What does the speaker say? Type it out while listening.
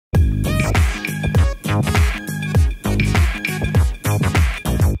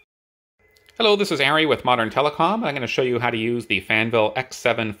Hello, this is Ari with Modern Telecom. I'm going to show you how to use the Fanvil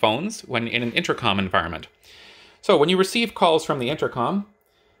X7 phones when in an intercom environment. So when you receive calls from the intercom,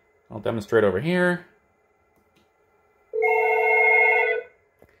 I'll demonstrate over here.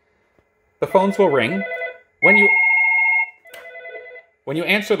 The phones will ring. When you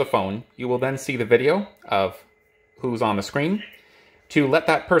answer the phone, you will then see the video of who's on the screen. To let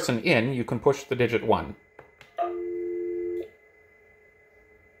that person in, you can push the digit 1.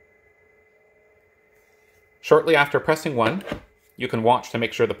 Shortly after pressing 1, you can watch to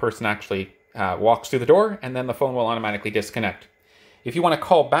make sure the person actually walks through the door, and then the phone will automatically disconnect. If you want to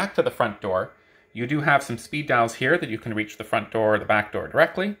call back to the front door, you do have some speed dials here that you can reach the front door or the back door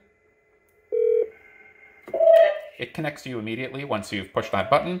directly. It connects to you immediately once you've pushed that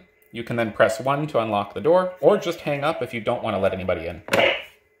button. You can then press 1 to unlock the door, or just hang up if you don't want to let anybody in.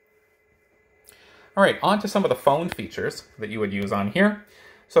 Alright, on to some of the phone features that you would use on here.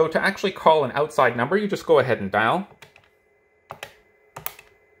 So to actually call an outside number, you just go ahead and dial.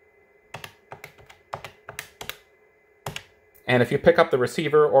 And if you pick up the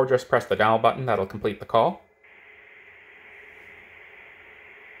receiver or just press the dial button, that'll complete the call.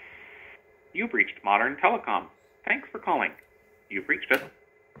 You've reached Modern Telecom. Thanks for calling. You've reached us.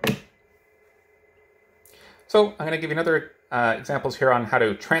 So I'm going to give you another examples here on how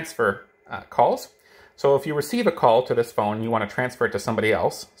to transfer calls. So if you receive a call to this phone, you want to transfer it to somebody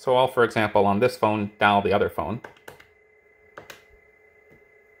else. So I'll, for example, on this phone, dial the other phone.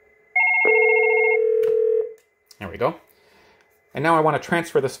 There we go. And now I want to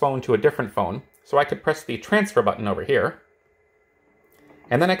transfer this phone to a different phone. So I could press the transfer button over here.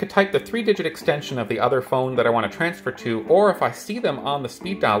 And then I could type the 3-digit extension of the other phone that I want to transfer to, or if I see them on the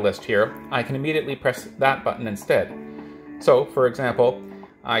speed dial list here, I can immediately press that button instead. So, for example,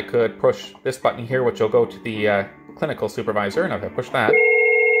 I could push this button here, which will go to the clinical supervisor, and if I push that,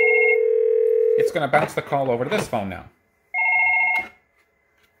 it's going to bounce the call over to this phone now.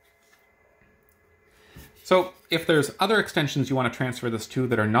 So, if there's other extensions you want to transfer this to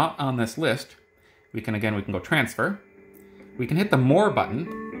that are not on this list, we can go transfer. We can hit the More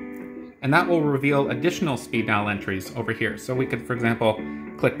button, and that will reveal additional speed dial entries over here. So we could, for example,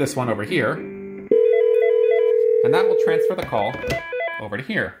 click this one over here, and that will transfer the call over to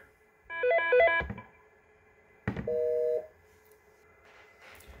here.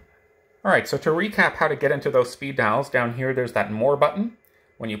 All right, so to recap how to get into those speed dials, down here there's that More button.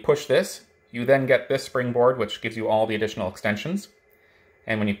 When you push this, you then get this springboard, which gives you all the additional extensions.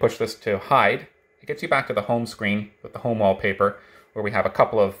 And when you push this to hide, it gets you back to the home screen with the home wallpaper, where we have a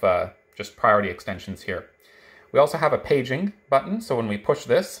couple of just priority extensions here. We also have a paging button, so when we push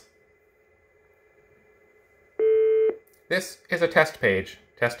this, this is a test page.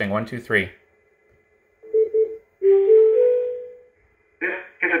 Testing, 1, 2, 3. This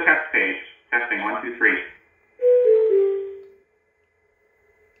is a test page. Testing, 1, 2, 3.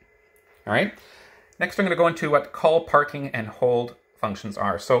 All right. Next, I'm going to go into what call, parking, and hold functions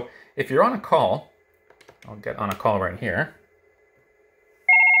are. So if you're on a call, I'll get on a call right here.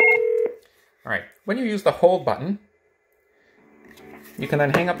 All right. When you use the hold button, you can then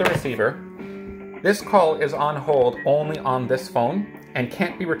hang up the receiver. This call is on hold only on this phone and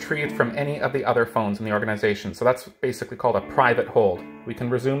can't be retrieved from any of the other phones in the organization. So that's basically called a private hold. We can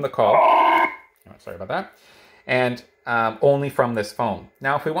resume the call. Oh, sorry about that. And only from this phone.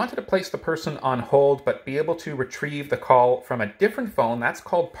 Now, if we wanted to place the person on hold but be able to retrieve the call from a different phone, that's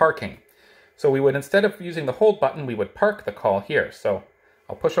called parking. So we would, instead of using the hold button, we would park the call here. So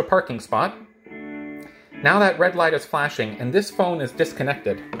I'll push a parking spot. Now that red light is flashing and this phone is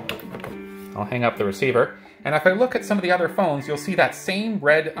disconnected. I'll hang up the receiver. And if I look at some of the other phones, you'll see that same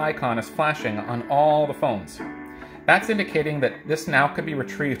red icon is flashing on all the phones. That's indicating that this now can be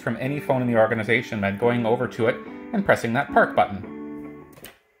retrieved from any phone in the organization by going over to it and pressing that park button.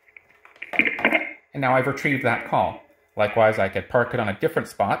 And now I've retrieved that call. Likewise, I could park it on a different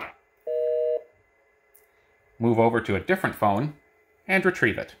spot, move over to a different phone, and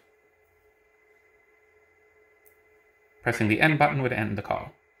retrieve it. Pressing the end button would end the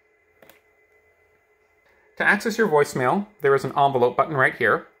call. To access your voicemail, there is an envelope button right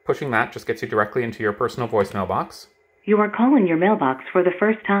here. Pushing that just gets you directly into your personal voicemail box. You are calling your mailbox for the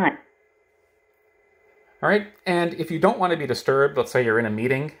first time. All right, and if you don't want to be disturbed, let's say you're in a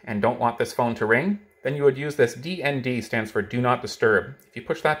meeting and don't want this phone to ring, then you would use this DND, stands for Do Not Disturb. If you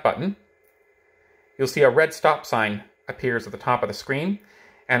push that button, you'll see a red stop sign appears at the top of the screen,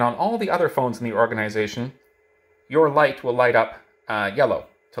 and on all the other phones in the organization, your light will light up yellow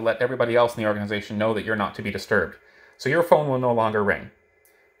to let everybody else in the organization know that you're not to be disturbed. So your phone will no longer ring.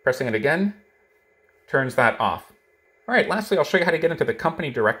 Pressing it again turns that off. All right, lastly, I'll show you how to get into the company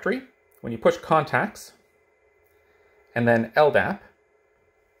directory when you push Contacts and then LDAP,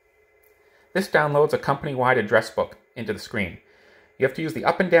 this downloads a company-wide address book into the screen. You have to use the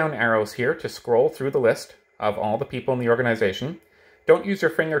up and down arrows here to scroll through the list of all the people in the organization. Don't use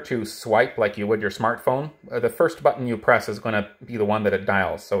your finger to swipe like you would your smartphone. The first button you press is going to be the one that it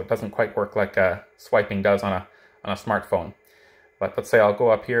dials, so it doesn't quite work like swiping does on a smartphone. But let's say I'll go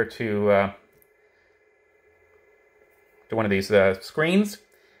up here to one of these screens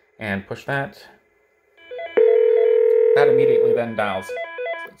and push that. That immediately then dials.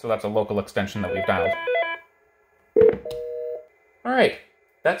 So that's a local extension that we've dialed. All right,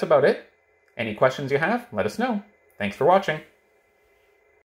 that's about it. Any questions you have, let us know. Thanks for watching.